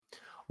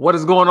What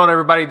is going on,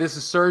 everybody? This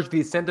is Serge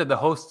Vicente, the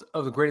host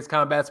of the greatest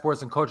combat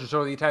sports and culture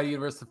show, the Italian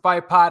Universe of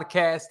Fight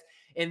podcast.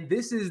 And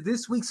this is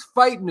this week's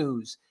fight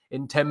news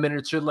in 10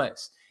 minutes or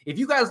less. If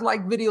you guys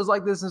like videos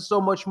like this and so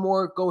much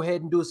more, go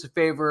ahead and do us a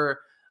favor.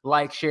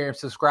 Like, share, and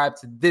subscribe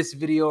to this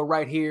video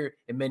right here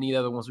and many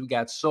other ones. We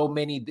got so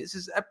many. This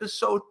is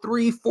episode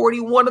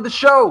 341 of the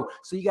show.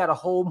 So you got a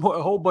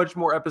whole bunch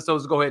more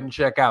episodes to go ahead and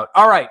check out.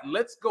 All right,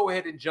 let's go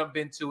ahead and jump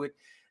into it.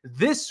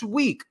 This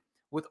week,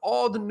 with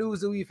all the news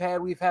that we've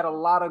had a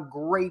lot of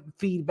great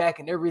feedback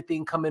and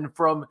everything coming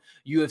from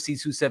UFC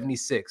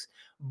 276.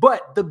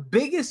 But the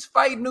biggest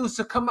fight news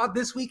to come out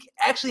this week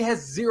actually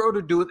has zero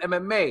to do with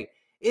MMA.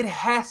 It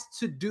has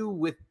to do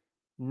with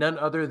none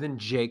other than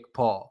Jake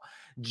Paul.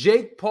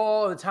 Jake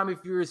Paul and Tommy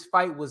Fury's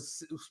fight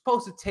was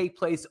supposed to take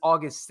place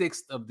August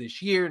 6th of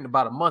this year, in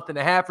about a month and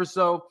a half or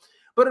so.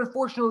 But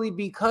unfortunately,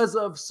 because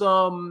of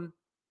some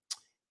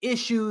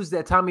issues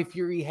that Tommy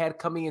Fury had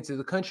coming into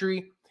the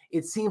country,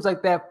 it seems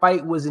like that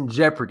fight was in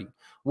jeopardy.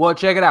 Well,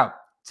 check it out.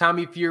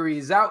 Tommy Fury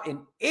is out,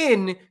 and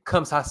in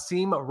comes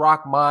Hasim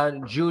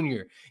Rahman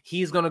Jr.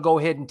 He's going to go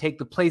ahead and take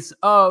the place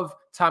of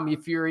Tommy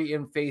Fury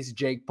and face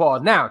Jake Paul.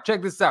 Now,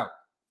 check this out.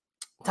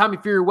 Tommy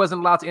Fury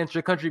wasn't allowed to enter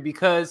the country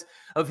because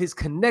of his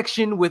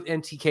connection with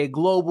MTK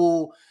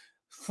Global,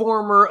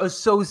 former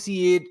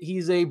associate.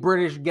 He's a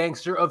British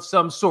gangster of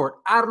some sort.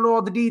 I don't know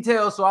all the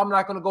details, so I'm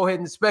not going to go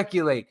ahead and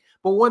speculate.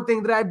 But one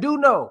thing that I do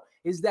know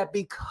is that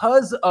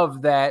because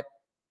of that,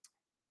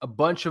 a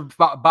bunch of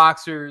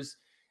boxers,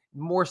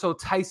 more so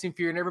Tyson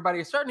Fury and everybody,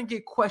 are starting to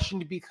get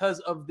questioned because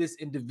of this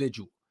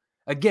individual.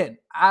 Again,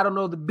 I don't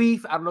know the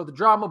beef, I don't know the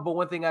drama, but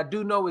one thing I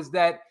do know is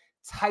that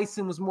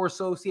Tyson was more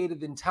associated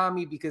than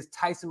Tommy because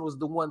Tyson was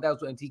the one that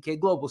was with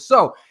MTK Global.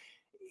 So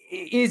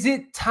is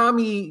it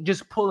Tommy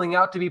just pulling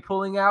out to be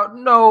pulling out?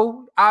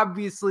 No,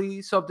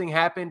 obviously something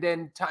happened,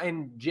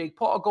 and Jake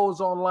Paul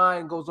goes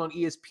online, goes on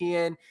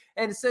ESPN,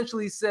 and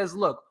essentially says,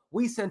 look,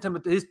 we sent him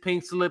his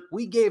pink slip.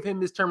 We gave him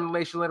his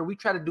termination letter. We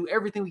try to do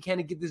everything we can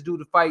to get this dude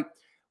to fight.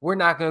 We're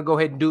not going to go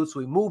ahead and do it. So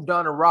we moved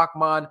on to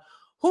Rahman,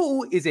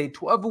 who is a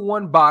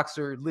 12-1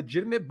 boxer,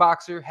 legitimate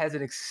boxer, has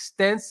an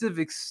extensive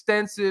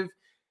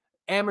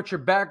amateur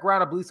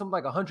background. I believe something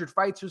like 100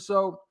 fights or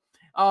so.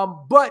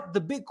 But the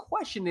big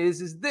question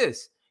is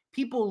this.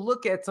 People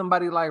look at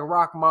somebody like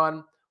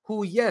Rahman,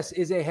 who, yes,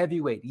 is a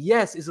heavyweight.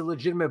 Yes, is a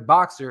legitimate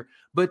boxer.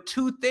 But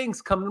two things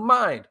come to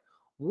mind.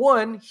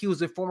 One, he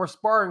was a former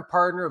sparring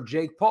partner of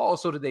Jake Paul.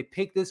 So did they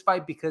pick this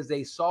fight because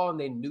they saw and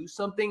they knew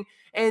something?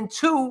 And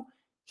two,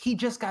 he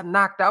just got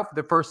knocked out for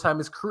the first time in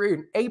his career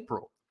in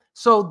April.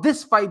 So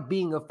this fight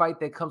being a fight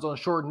that comes on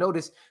short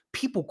notice,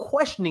 people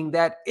questioning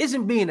that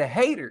isn't being a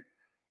hater.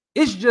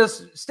 It's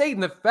just stating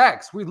the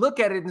facts. We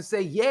look at it and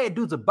say, yeah,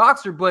 dude's a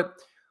boxer, but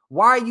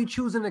why are you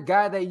choosing a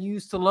guy that you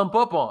used to lump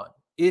up on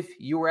if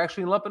you were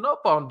actually lumping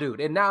up on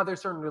dude? And now they're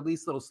starting to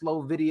release little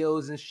slow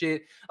videos and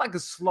shit, like a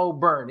slow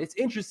burn. It's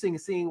interesting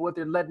seeing what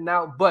they're letting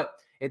out. But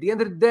at the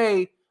end of the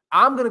day,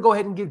 I'm going to go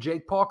ahead and give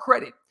Jake Paul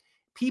credit.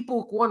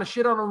 People want to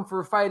shit on him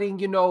for fighting,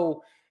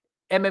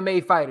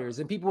 MMA fighters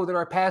and people that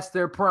are past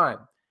their prime.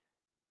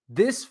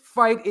 This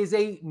fight is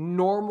a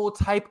normal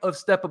type of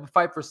step-up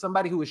fight for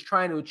somebody who is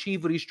trying to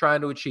achieve what he's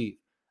trying to achieve.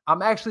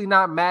 I'm actually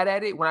not mad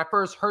at it. When I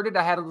first heard it,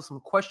 I had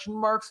some question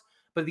marks.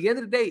 But at the end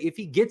of the day, if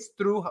he gets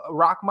through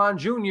Rahman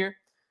Jr.,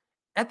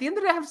 at the end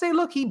of the day, I have to say,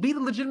 look, he beat a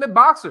legitimate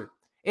boxer.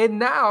 And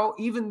now,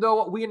 even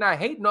though we're not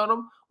hating on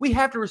him, we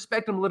have to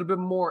respect him a little bit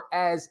more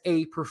as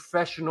a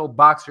professional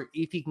boxer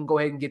if he can go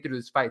ahead and get through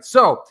this fight.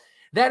 So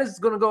that is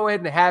going to go ahead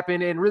and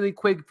happen. And really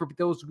quick, for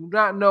those who do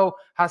not know,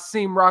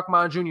 Hasim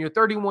Rahman Jr.,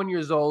 31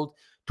 years old,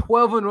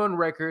 12-1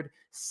 record,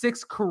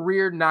 6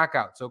 career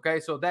knockouts. Okay,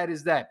 so that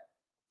is that.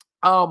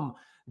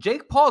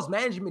 Jake Paul's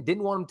management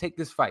didn't want him to take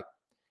this fight.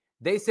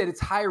 They said it's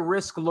high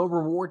risk, low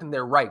reward, and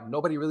they're right.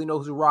 Nobody really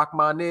knows who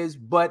Rahman is,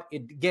 but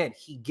again,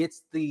 he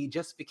gets the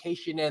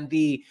justification and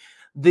the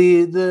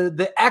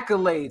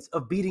accolades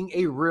of beating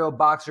a real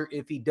boxer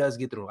if he does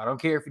get through. I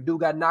don't care if the dude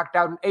got knocked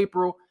out in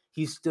April.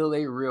 He's still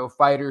a real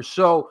fighter.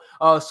 So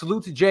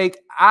salute to Jake.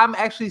 I'm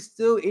actually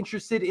still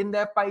interested in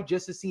that fight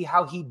just to see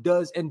how he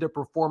does end up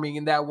performing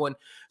in that one.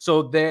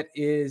 So that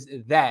is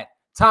that.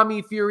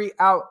 Tommy Fury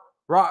out,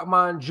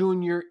 Rahman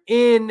Jr.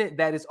 in.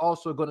 That is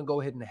also going to go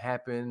ahead and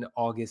happen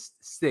August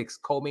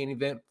 6th. Co-main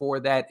event for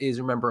that is,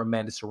 remember,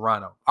 Amanda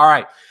Serrano. All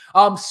right.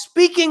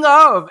 Speaking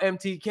of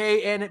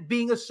MTK and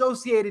being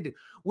associated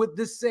with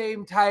the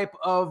same type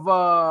of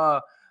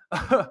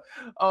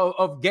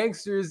of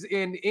gangsters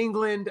in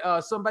England,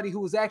 somebody who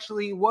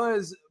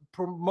was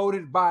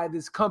promoted by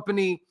this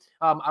company.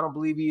 I don't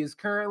believe he is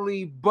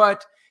currently,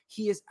 but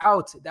he is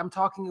out. I'm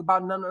talking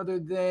about none other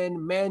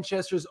than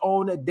Manchester's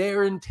own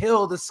Darren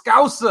Till, the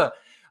Scouser.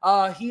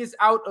 He is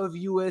out of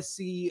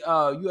UFC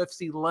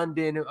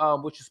London,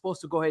 which is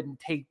supposed to go ahead and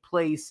take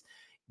place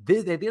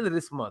at the end of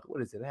this month.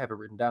 What is it? I have it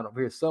written down over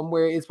here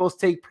somewhere. It's supposed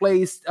to take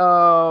place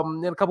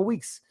in a couple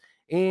weeks.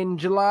 in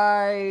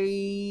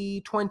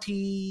July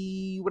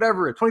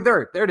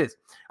 23rd. There it is.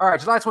 All right,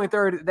 July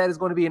 23rd. That is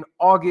going to be in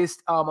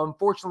August.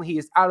 Unfortunately, he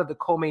is out of the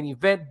co-main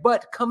event,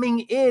 but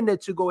coming in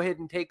to go ahead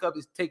and take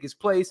his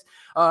place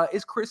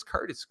is Chris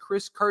Curtis.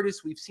 Chris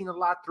Curtis, we've seen a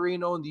lot,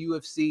 3-0 in the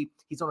UFC.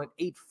 He's on an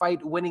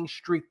 8-fight winning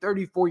streak,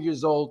 34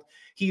 years old.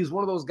 He's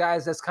one of those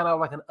guys that's kind of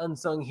like an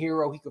unsung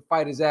hero. He could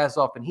fight his ass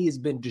off, and he has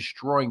been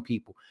destroying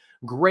people.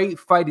 Great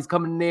fight. He's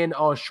coming in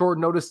on short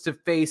notice to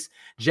face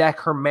Jack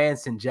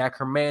Hermansson. Jack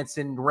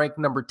Hermansson ranked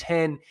number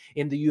 10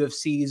 in the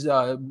UFC's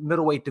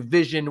middleweight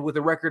division with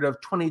a record of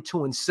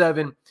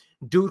 22-7.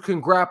 Dude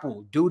can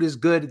grapple. Dude is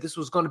good. This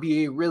was going to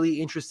be a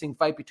really interesting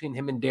fight between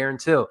him and Darren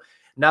Till.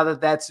 Now that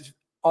that's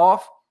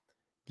off,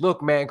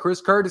 look, man,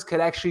 Chris Curtis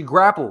could actually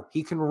grapple.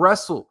 He can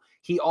wrestle.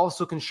 He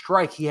also can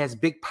strike. He has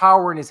big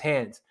power in his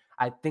hands.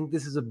 I think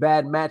this is a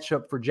bad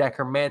matchup for Jack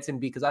Hermansson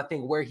because I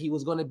think where he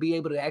was going to be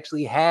able to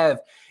actually have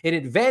an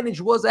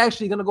advantage was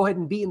actually going to go ahead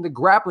and be in the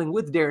grappling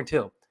with Darren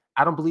Till.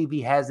 I don't believe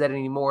he has that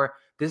anymore.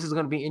 This is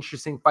going to be an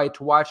interesting fight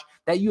to watch.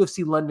 That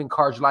UFC London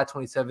card, July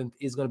 27th,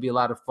 is going to be a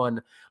lot of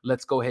fun.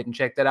 Let's go ahead and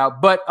check that out.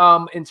 But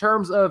in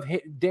terms of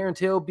Darren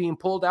Till being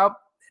pulled out,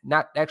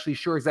 not actually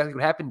sure exactly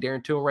what happened.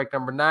 Darren Till ranked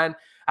number 9.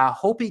 I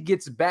hope he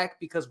gets back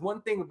because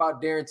one thing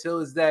about Darren Till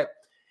is that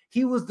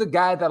he was the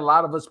guy that a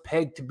lot of us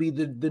pegged to be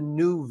the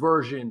new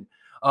version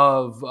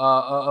of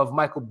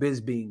Michael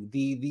Bisping,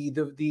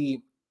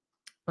 the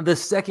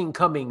second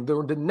coming,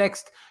 the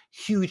next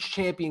huge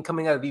champion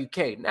coming out of the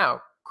UK.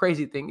 Now,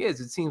 crazy thing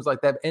is, it seems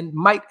like that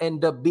might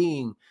end up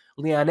being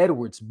Leon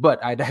Edwards,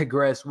 but I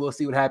digress. We'll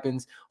see what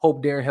happens.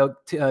 Hope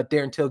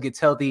Darren Till gets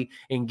healthy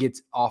and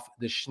gets off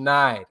the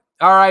schneid.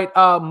 All right,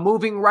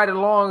 moving right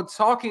along,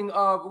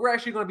 we're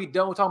actually going to be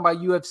done with talking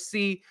about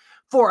UFC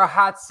for a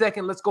hot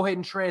second. Let's go ahead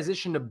and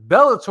transition to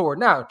Bellator.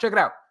 Now, check it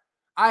out.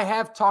 I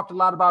have talked a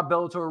lot about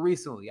Bellator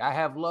recently. I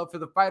have love for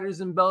the fighters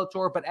in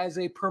Bellator, but as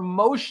a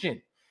promotion,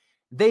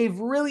 they've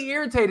really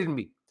irritated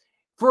me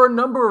for a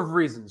number of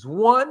reasons.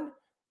 One,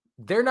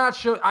 they're not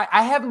sure.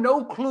 I have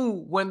no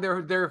clue when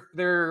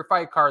their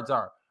fight cards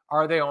are.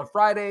 Are they on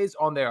Fridays?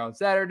 Are they on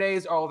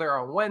Saturdays? Are they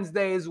on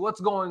Wednesdays?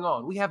 What's going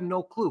on? We have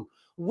no clue.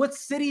 What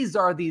cities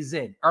are these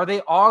in? Are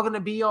they all going to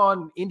be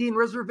on Indian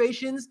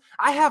reservations?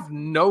 I have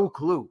no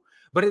clue.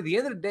 But at the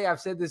end of the day, I've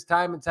said this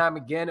time and time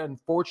again,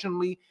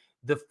 unfortunately,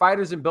 the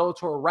fighters in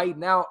Bellator right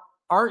now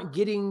aren't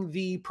getting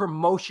the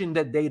promotion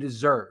that they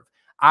deserve.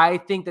 I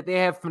think that they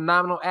have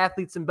phenomenal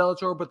athletes in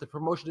Bellator, but the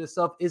promotion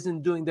itself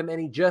isn't doing them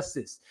any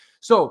justice.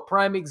 So,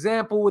 prime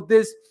example with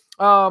this,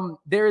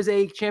 there is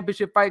a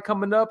championship fight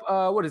coming up.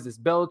 What is this?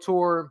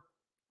 Bellator,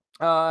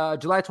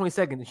 July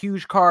 22nd.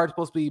 Huge card,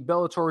 supposed to be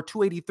Bellator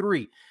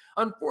 283.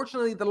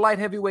 Unfortunately, the light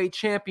heavyweight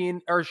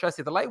champion, or should I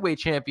say the lightweight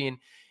champion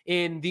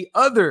in the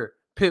other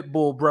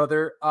Pitbull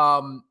brother,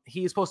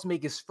 he is supposed to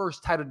make his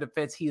first title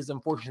defense. He is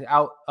unfortunately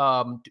out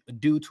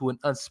due to an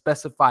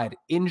unspecified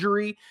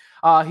injury.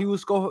 He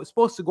was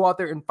supposed to go out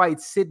there and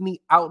fight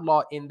Sidney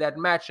Outlaw in that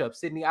matchup.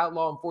 Sidney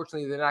Outlaw,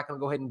 unfortunately, they're not going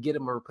to go ahead and get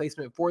him a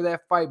replacement for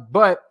that fight.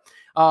 But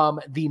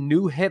the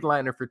new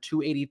headliner for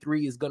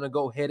 283 is going to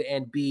go ahead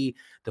and be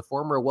the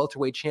former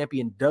welterweight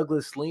champion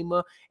Douglas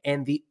Lima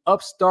and the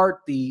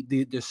upstart,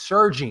 the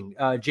surging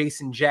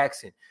Jason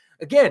Jackson.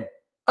 Again,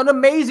 an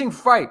amazing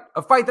fight,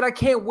 a fight that I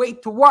can't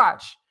wait to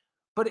watch.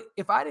 But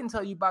if I didn't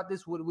tell you about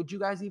this, would you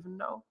guys even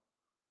know?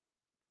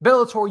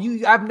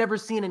 Bellator, I've never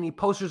seen any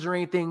posters or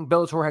anything.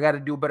 Bellator, I got to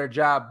do a better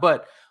job,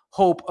 but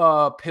hope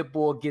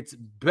Pitbull gets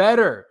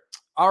better.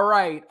 All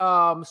right,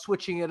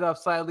 switching it up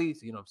slightly.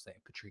 So you know what I'm saying?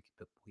 Patrick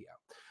Pitbull, yeah.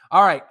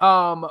 All right,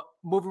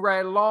 moving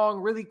right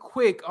along really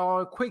quick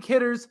on quick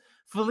hitters.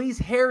 Felice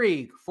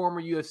Herrig,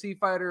 former UFC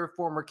fighter,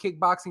 former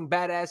kickboxing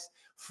badass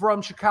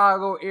from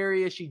Chicago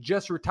area. She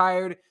just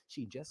retired.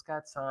 She just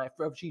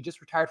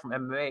retired from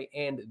MMA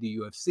and the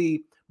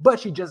UFC, but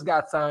she just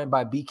got signed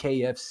by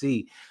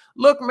BKFC.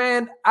 Look,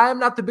 man, I'm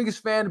not the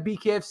biggest fan of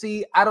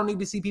BKFC. I don't need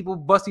to see people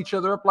bust each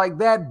other up like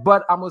that,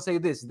 but I'm going to say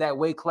this, that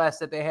weight class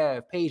that they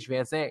have, Paige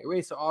Van Zandt,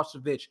 Raisa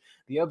Ostovich,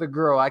 the other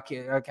girl, I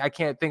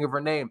can't think of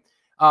her name.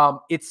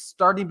 It's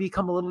starting to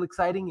become a little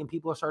exciting and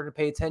people are starting to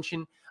pay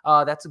attention.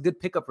 That's a good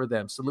pickup for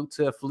them. Salute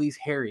to Felice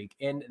Herrig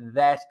and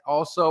that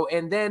also.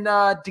 And then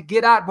to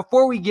get out,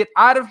 before we get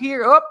out of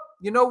here,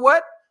 you know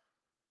what?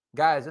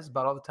 Guys, that's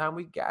about all the time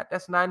we got.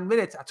 That's 9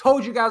 minutes. I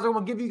told you guys I'm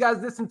going to give you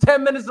guys this in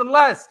 10 minutes or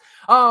less.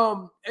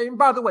 And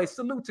by the way,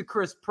 salute to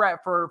Chris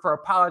Pratt for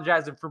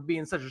apologizing for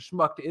being such a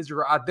schmuck to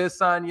Israel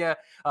Adesanya.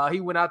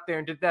 He went out there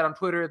and did that on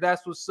Twitter.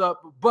 That's what's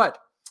up. But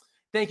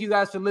thank you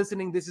guys for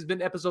listening. This has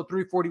been episode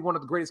 341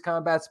 of the greatest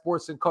combat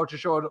sports and culture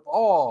show of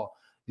all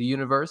the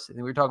universe.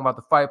 And we're talking about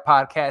the Fight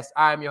Podcast.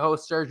 I'm your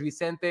host, Serge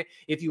Vicente.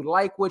 If you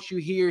like what you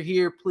hear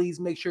here, please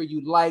make sure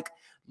you like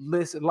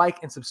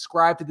and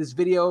subscribe to this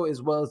video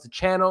as well as the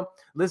channel.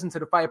 Listen to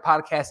the Fight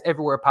Podcast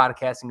everywhere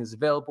podcasting is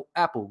available: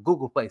 Apple,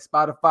 Google Play,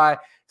 Spotify,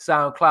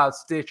 SoundCloud,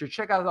 Stitcher.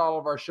 Check out all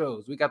of our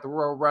shows. We got the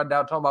Royal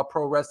Rundown talking about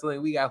pro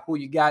wrestling. We got Who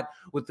You Got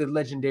with the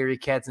legendary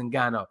Kat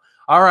Zingano.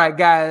 All right,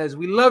 guys,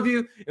 we love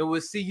you, and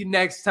we'll see you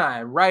next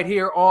time right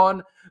here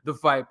on the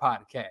Fight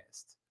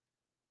Podcast.